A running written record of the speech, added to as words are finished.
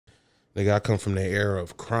Nigga, I come from the era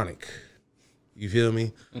of chronic. You feel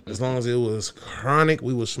me? As long as it was chronic,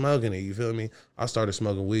 we was smoking it. You feel me? I started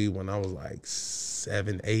smoking weed when I was like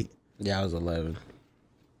 7, 8. Yeah, I was 11.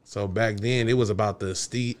 So back then, it was about the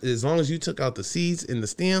as long as you took out the seeds and the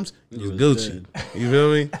stems, you was Gucci. Good. You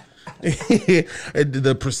feel me?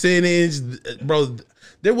 The percentage, bro.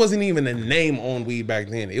 There wasn't even a name on weed back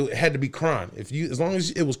then. It had to be chronic. As long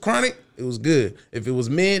as it was chronic, it was good. If it was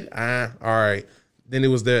mid, all right. Then it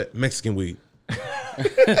was that Mexican weed.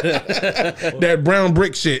 That brown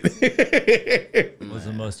brick shit. What's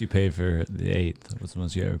the most you paid for the eighth? What's the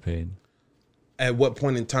most you ever paid? At what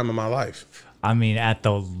point in time in my life? I mean, at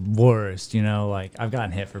the worst, you know, like I've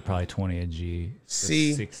gotten hit for probably 20 a G.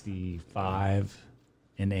 See, 65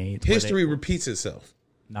 and 8. History repeats itself.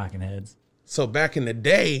 Knocking heads. So back in the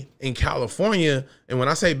day in California, and when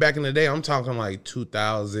I say back in the day, I'm talking like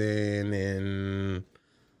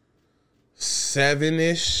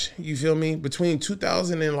 2007-ish. You feel me? Between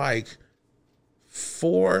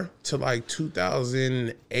 2004 to like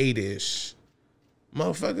 2008-ish.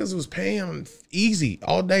 Motherfuckers was paying easy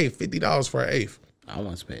all day, $50 for an eighth. I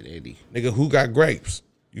once paid 80. Nigga, who got grapes?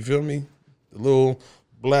 You feel me? The little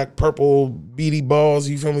black, purple, beady balls,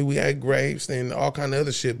 you feel me? We had grapes and all kind of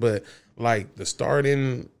other shit, but like the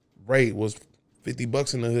starting rate was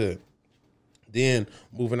 $50 in the hood. Then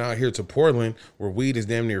moving out here to Portland, where weed is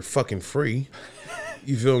damn near fucking free.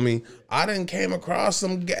 You feel me? I done came across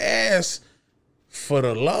some gas for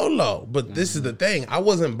the low, but this is the thing. I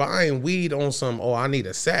wasn't buying weed on some, I need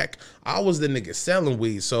a sack. I was the nigga selling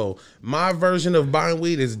weed. So my version of buying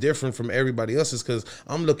weed is different from everybody else's because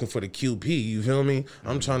I'm looking for the QP. You feel me?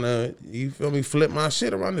 I'm trying to, you feel me, flip my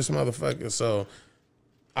shit around this motherfucker. So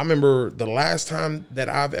I remember the last time that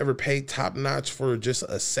I've ever paid top notch for just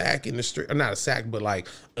a sack in the street, or not a sack, but like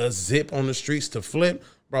a zip on the streets to flip.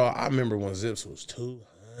 Bro, I remember when zips was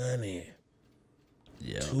 200.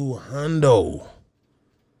 Yeah. 200.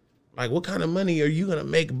 Like, what kind of money are you gonna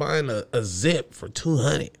make buying a zip for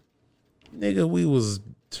 200? Nigga, we was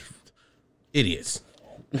idiots.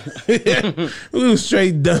 We was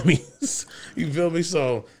straight dummies. You feel me?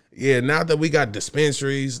 So yeah, now that we got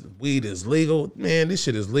dispensaries, weed is legal. Man, this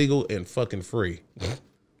shit is legal and fucking free.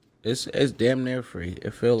 It's damn near free.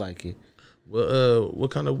 It feel like it. Well,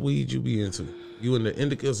 what kind of weed you be into? You in the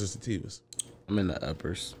indicas or sativas? I'm in the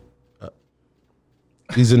uppers.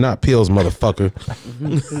 These are not pills, motherfucker.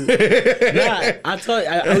 Nah, I told you,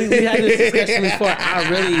 we had this discussion before.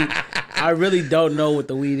 I really don't know what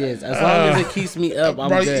the weed is. As long as it keeps me up, I'm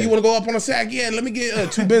bro, good. You want to go up on a sack? Yeah, let me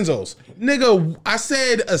get 2 benzos. Nigga, I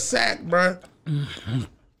said a sack, bro.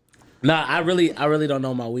 Nah, I really don't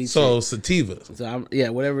know my weed. So sativa. So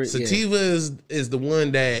whatever. Sativa is the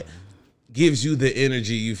one that gives you the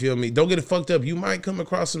energy, you feel me? Don't get it fucked up. You might come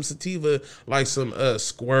across some sativa, like some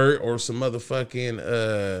squirt or some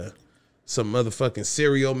motherfucking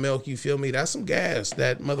cereal milk, you feel me? That's some gas.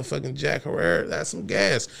 That motherfucking Jack Herrera, that's some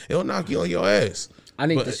gas. It'll knock you on your ass. I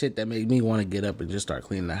need the shit that make me want to get up and just start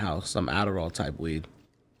cleaning the house. Some Adderall type weed.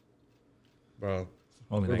 Bro.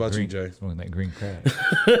 What about you, Jay? Smoking that green crack.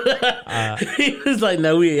 He was like,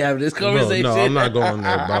 no, we ain't having this conversation. No, I'm not going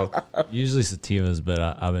there, bro. Usually sativas, but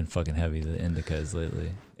I've been fucking heavy the indicas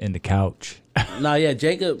lately. In the couch. No, yeah,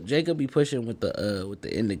 Jacob be pushing with the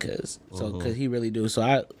indicas. So cause he really do.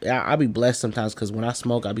 So I be blessed sometimes because when I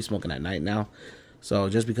smoke, I be smoking at night now. So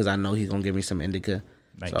just because I know he's gonna give me some indica.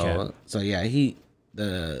 So yeah,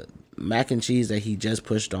 the mac and cheese that he just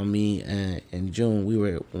pushed on me in June,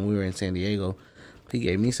 when we were in San Diego. He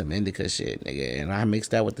gave me some indica shit, nigga, and I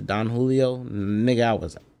mixed that with the Don Julio. Nigga, I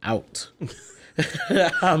was out. Bro,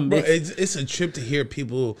 it's a trip to hear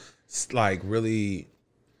people like really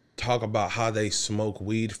talk about how they smoke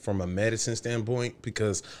weed from a medicine standpoint,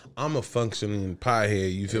 because I'm a functioning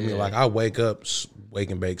piehead. You feel me? Like I wake up,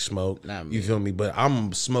 wake and bake smoke. You feel me? But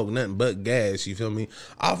I'm smoking nothing but gas. You feel me?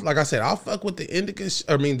 Like I said, I'll fuck with the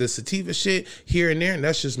the sativa shit here and there, and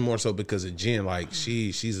that's just more so because of Jen. Like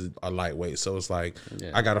she's a lightweight, so it's like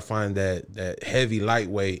I gotta find that heavy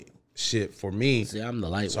lightweight shit for me. See, I'm the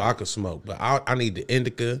lightweight, so I could smoke. But I need the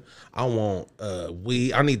indica. I want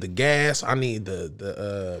weed. I need the gas. I need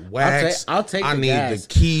the wax. I'll take I the need gas. the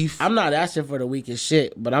keef. I'm not asking for the weakest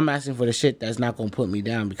shit, but I'm asking for the shit that's not gonna put me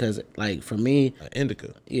down, because like for me,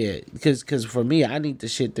 indica. Yeah, because for me, I need the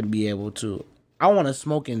shit to be able to. I want to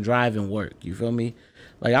smoke and drive and work. You feel me?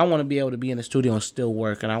 Like I want to be able to be in the studio and still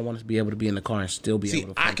work, and I want to be able to be in the car and still be able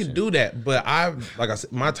to function. I could do that, but like I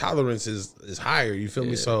said, my tolerance is higher. You feel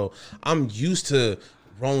me? So I'm used to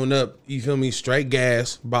rolling up, you feel me, straight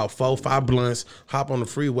gas, about 4-5 blunts, hop on the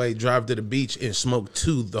freeway, drive to the beach, and smoke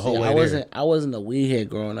 2 the whole way there. I wasn't a weed head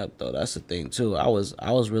growing up though. That's the thing too. I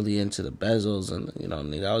was really into the bezels and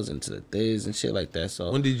nigga, I was into the thiz and shit like that.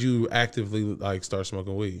 So when did you actively like start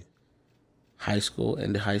smoking weed? High school,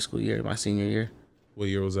 end of high school year, my senior year. What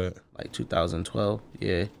year was that? Like 2012.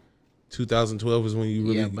 Yeah. 2012 is when you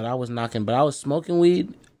really. Yeah, but I was smoking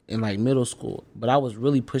weed in like middle school, but I was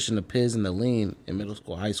really pushing the piz and the lean in middle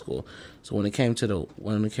school, high school. So when it came to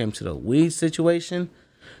the weed situation,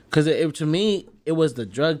 because to me it was the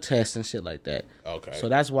drug test and shit like that. Okay. So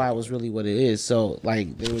that's why it was really what it is. So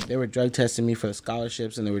like they were drug testing me for the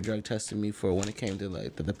scholarships, and they were drug testing me for when it came to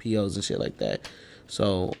like the POs and shit like that.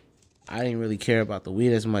 So I didn't really care about the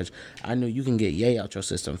weed as much. I knew you can get yay out your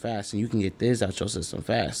system fast, and you can get this out your system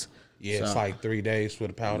fast. Yeah, so, it's like 3 days for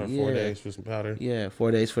the powder, 4 days for some powder. Yeah, 4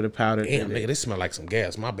 days for the powder. Damn, nigga, this smell like some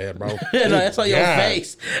gas. My bad, bro. No, that's on your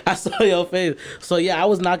face. I saw your face. So yeah, I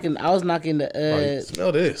was knocking the.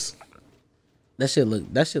 Smell this. That shit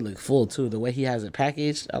look full too. The way he has it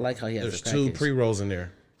packaged, I like how he has it packaged. There's 2 pre-rolls in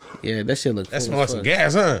there. Yeah, that shit look full. That smells like some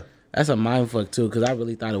gas, huh? That's a mind fuck too, because I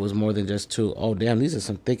really thought it was more than just 2. Oh damn, these are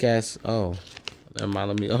some thick ass. Oh, never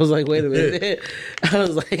mind me. I was like, wait a minute. I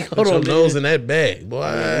was like, hold on. Put your nose in that bag, boy.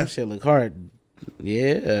 Yeah, that shit look hard.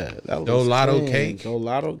 Yeah, that Dolotto cake.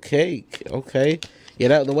 Dolotto cake. Okay.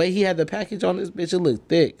 Yeah, the way he had the package on this bitch, it looked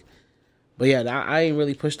thick. But yeah, I ain't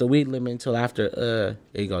really pushed the weed limit until after. There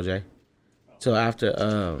you go, Jay. Till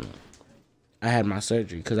after I had my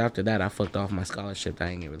surgery, because after that I fucked off my scholarship. I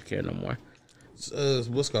ain't really care no more.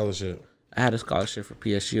 What scholarship? I had a scholarship for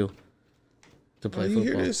PSU to play football.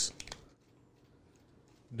 You hear this?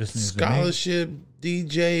 Scholarship,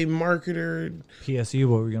 DJ, marketer, PSU.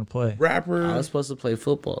 What were we gonna play? Rapper. I was supposed to play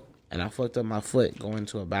football, and I fucked up my foot going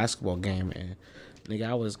to a basketball game, and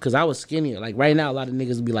nigga, cause I was skinny. Like right now, a lot of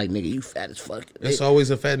niggas be like, "Nigga, you fat as fuck." It's always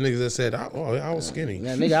a fat nigga that said, I was skinny."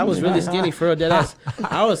 Yeah, nigga, I was really skinny for real. Deadass.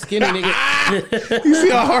 I was skinny, nigga. You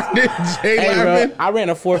see how hard this Jay laughing? I ran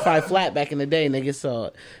a 4.5 flat back in the day, nigga.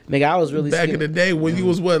 So, nigga, I was really back skinny. in the day when you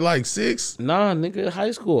was what, like 6? Nah, nigga,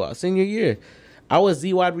 high school, senior year. I was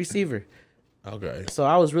Z wide receiver. Okay. So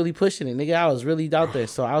I was really pushing it, nigga. I was really out there.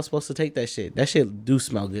 So I was supposed to take that shit. That shit do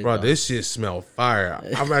smell good, bro. Though. This shit smell fire.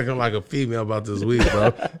 I'm acting like a female about this weed,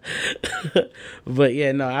 bro. But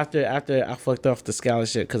yeah, no. After I fucked off the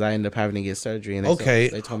scholarship because I ended up having to get surgery, and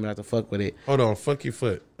they told me not to fuck with it. Hold on, fuck your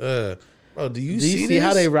foot. Bro, do you see this?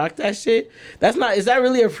 how they rock that shit? That's not. Is that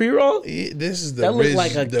really a pre-roll? This is the that looks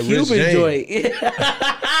like a Cuban joint.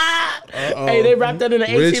 Hey, they wrapped that in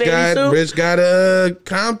an 1882. Rich got a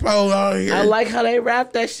compo out here. I like how they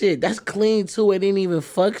wrap that shit. That's clean too. It ain't even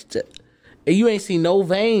fucked. And you ain't see no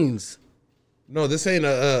veins. No, this ain't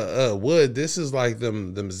a wood. This is like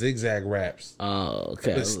them zigzag wraps. Oh,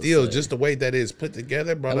 okay. But still, just the way that it's put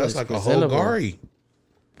together, bro, that's like a whole gari.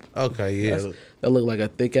 Okay, yeah. That look like a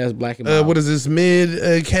thick ass black and mild. What is this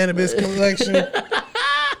mid cannabis collection?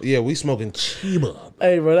 Yeah, we smoking Chiba.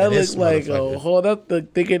 Hey, bro, that looks like hold up the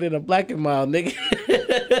thicker than a black and mild, nigga.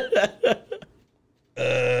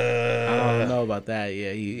 I don't know about that.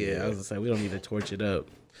 Yeah. I was gonna say we don't need to torch it up.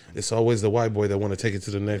 It's always the white boy that want to take it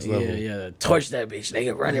to the next level. Yeah. Torch that bitch,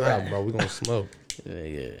 nigga. Run it right, bro. We gonna smoke.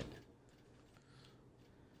 Yeah.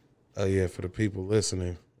 Oh yeah, for the people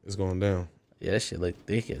listening, it's going down. Yeah, that shit look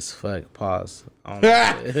thick as fuck. Pause.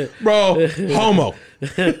 Bro, homo.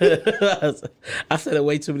 I said it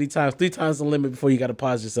way too many times. 3 times the limit before you got to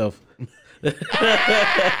pause yourself. What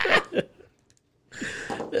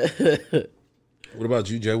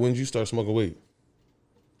about you, Jay? When did you start smoking weed?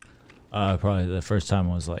 Probably the first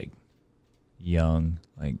time was like young,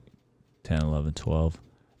 like 10, 11, 12.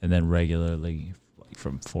 And then regularly like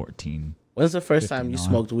from 14. When's the first time you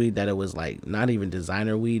smoked weed that it was like not even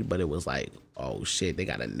designer weed, but it was like, oh shit, they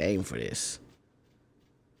got a name for this?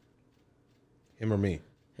 Him or me?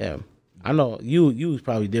 Him. I know you was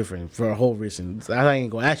probably different for a whole reason. So I ain't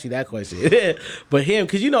gonna ask you that question. But him,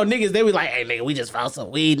 cause niggas, they was like, hey nigga, we just found some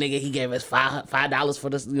weed, nigga. He gave us $5 for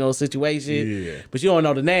this, situation. Yeah. But you don't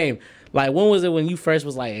know the name. Like, when was it when you first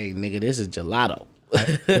was like, hey nigga, this is gelato?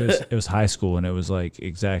 It was high school, and it was like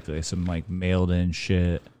exactly some like mailed in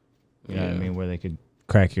shit. You know what I mean? Where they could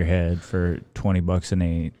crack your head for $20 an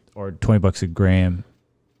eighth, or $20 a gram,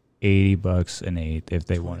 $80 an eighth if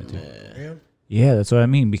they wanted to. Yeah, that's what I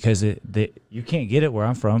mean, because you can't get it where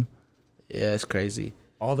I'm from. Yeah, it's crazy.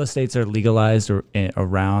 All the states are legalized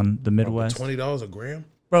around the Midwest. $20 a gram?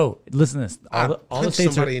 Bro, listen to this. All the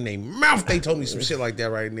states somebody in their mouth. They told me some shit like that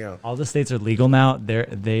right now. All the states are legal now.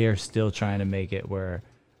 They are still trying to make it where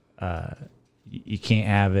you can't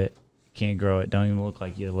have it, can't grow it. Don't even look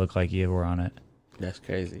like you were on it. That's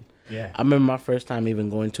crazy. Yeah. I remember my first time even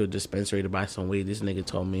going to a dispensary to buy some weed. This nigga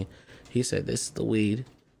told me, he said, this is the weed.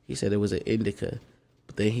 He said it was an indica.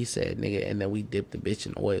 But then he said, nigga, and then we dipped the bitch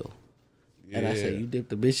in oil. Yeah. And I said, you dipped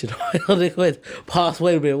the bitch in oil? Nigga went, pause,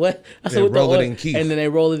 wait a minute, what? I said, with the oil. And then they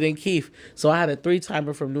roll it in keef. So I had a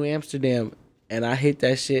 3-timer from New Amsterdam, and I hit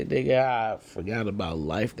that shit, nigga. I forgot about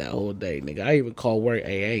life that whole day, nigga. I even called work,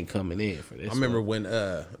 hey, I ain't coming in for this. I remember when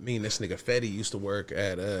me and this nigga Fetty used to work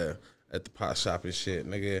at the pot shop and shit,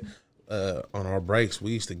 nigga. On our breaks,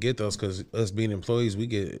 we used to get those because us being employees, we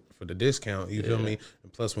get it for the discount. You feel me?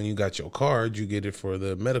 And plus, when you got your card, you get it for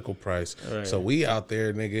the medical price. Right. So we out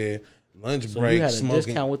there, nigga, lunch break, you had a smoking.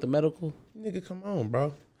 Discount with the medical? Nigga, come on,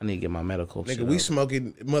 bro. I need to get my medical. Nigga, we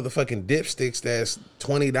smoking motherfucking dipsticks that's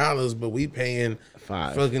 $20, but we paying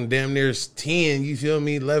 $5. Fucking damn near 10. You feel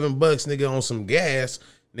me? $11, nigga, on some gas.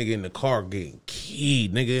 Nigga in the car getting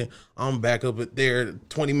keyed, nigga. I'm back up at there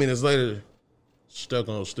 20 minutes later. Stuck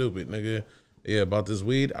on stupid, nigga. Yeah, about this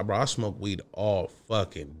weed. I smoke weed all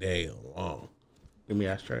fucking day long. Give me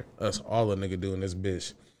that straight. That's all a nigga do in this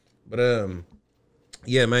bitch. But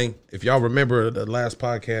yeah, man. If y'all remember the last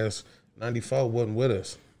podcast, 94 wasn't with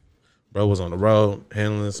us. Bro was on the road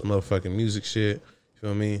handling this motherfucking music shit. You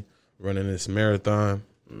feel me? Running this marathon,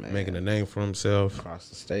 making a name for himself across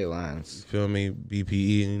the state lines. You feel me?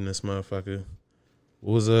 BPE in this motherfucker.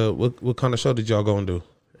 What was what kind of show did y'all go and do?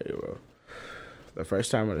 Hey, bro. The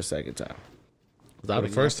first time or the second time? The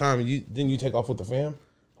first time, didn't you take off with the fam?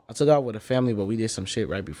 I took off with the family, but we did some shit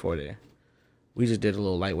right before there. We just did a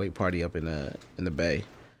little lightweight party up in the Bay,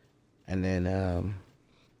 and then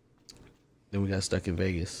we got stuck in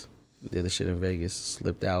Vegas. Did the shit in Vegas,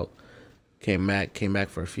 slipped out, came back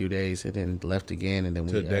for a few days, and then left again, and then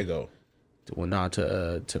we Dago.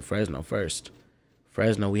 To Fresno first.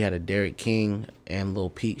 Fresno, we had a Derek King and Lil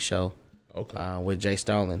Peak show. Okay. With Jay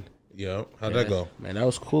Stalin. Yeah, how'd that go? Man, that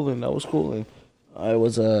was cooling. It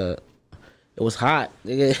was hot.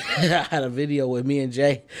 I had a video with me and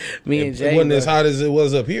Jay. It wasn't as hot as it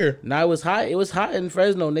was up here. No, it was hot. It was hot in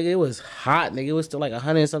Fresno, nigga. It was hot, nigga. It was still like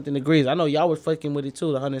 100-something degrees. I know y'all were fucking with it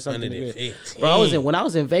too, the 100-something degrees. Bro, when I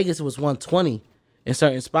was in Vegas, it was 120 in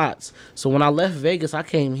certain spots. So when I left Vegas, I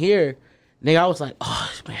came here, nigga. I was like, oh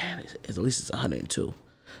man, at least it's 102.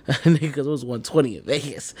 Because it was 120 in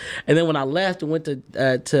Vegas. And then when I left and went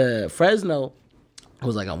to Fresno, it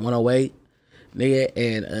was like a 108,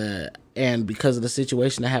 nigga. And because of the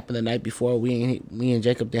situation that happened the night before, me and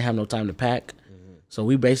Jacob didn't have no time to pack. Mm-hmm. So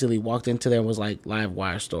we basically walked into there and was like, live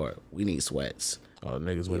wire store. We need sweats. Oh,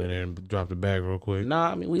 niggas went in there and dropped the bag real quick.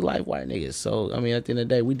 Nah, I mean, we live wire niggas. So, I mean, at the end of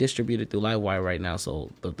the day, we distribute it through live wire right now.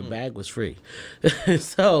 So, the bag was free.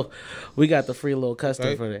 So, we got the free little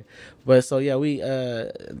custom for that. But, so, yeah, we,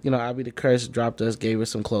 Abby the Curse dropped us, gave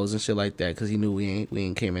us some clothes and shit like that because he knew we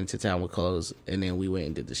ain't came into town with clothes. And then we went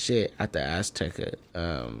and did the shit at the Azteca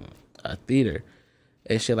theater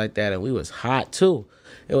and shit like that. And we was hot, too.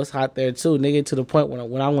 It was hot there too, nigga, to the point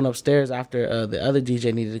when I went upstairs after the other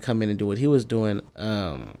DJ needed to come in and do what he was doing,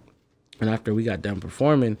 and after we got done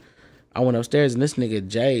performing, I went upstairs and this nigga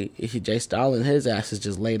Jay Stalin, his ass is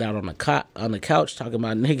just laid out on the couch talking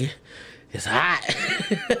about, nigga, it's hot.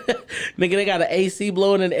 Nigga, they got an AC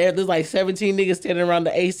blowing in the air. There's like 17 niggas standing around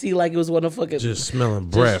the AC like it was one of fucking just smelling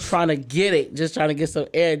breath, just trying to get it, just trying to get some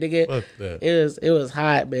air, nigga. Fuck that. It was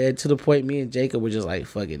hot, man. To the point, me and Jacob were just like,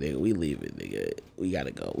 "Fuck it, nigga, we leaving, nigga. We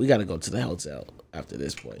gotta go. We gotta go to the hotel after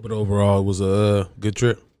this point." But overall, it was a good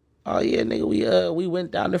trip. Oh yeah, nigga. We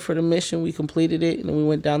went down there for the mission. We completed it, and then we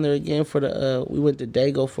went down there again for the. We went to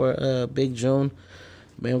Dago for Big June.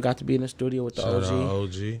 Man, we got to be in the studio with the Shout OG. out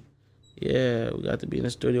OG. Yeah, we got to be in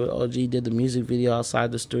the studio with OG. Did the music video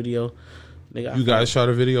outside the studio. Nigga, you guys shot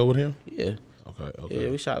a video with him? Yeah. Okay.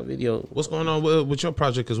 Yeah, we shot a video. What's going on with your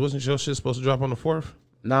project? Because wasn't your shit supposed to drop on the 4th?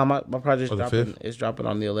 Nah, my project's dropping. 5th? It's dropping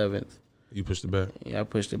on the 11th. You pushed it back? Yeah, I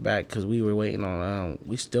pushed it back because we were waiting on.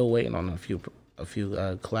 We still waiting on a few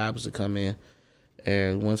collabs to come in,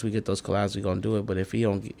 and once we get those collabs, we gonna do it. But if they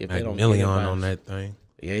don't get million on that thing.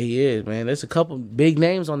 Yeah, he is, man. There's a couple big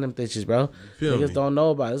names on them bitches, bro. Niggas don't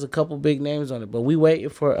know about it. There's a couple big names on it. But we waiting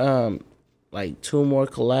for like 2 more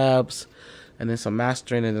collabs and then some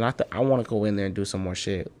mastering, and then I want to go in there and do some more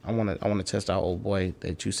shit. I want to test out Old Boy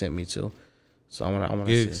that you sent me to. So I want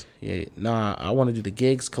to see. Yeah. Nah, I want to do the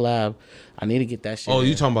Gigs collab. I need to get that shit. Oh,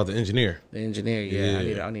 you talking about the engineer? The engineer,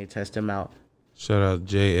 yeah. I need to test him out. Shout out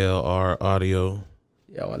JLR Audio.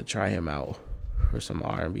 Yeah, I want to try him out for some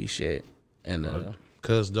R&B shit. And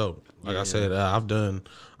Cuz dope. Like I said,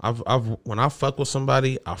 when I fuck with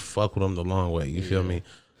somebody, I fuck with them the long way. You feel me?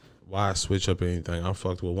 Why switch up anything? I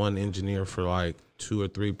fucked with one engineer for like 2 or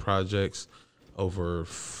 3 projects. over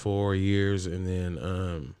 4 years, and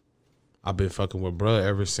then I've been fucking with bruh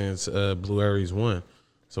ever since Blue Aries 1.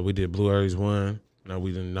 So we did Blue Aries 1. Now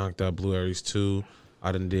we done knocked out Blue Aries 2.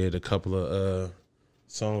 I done did a couple of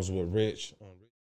songs with Rich on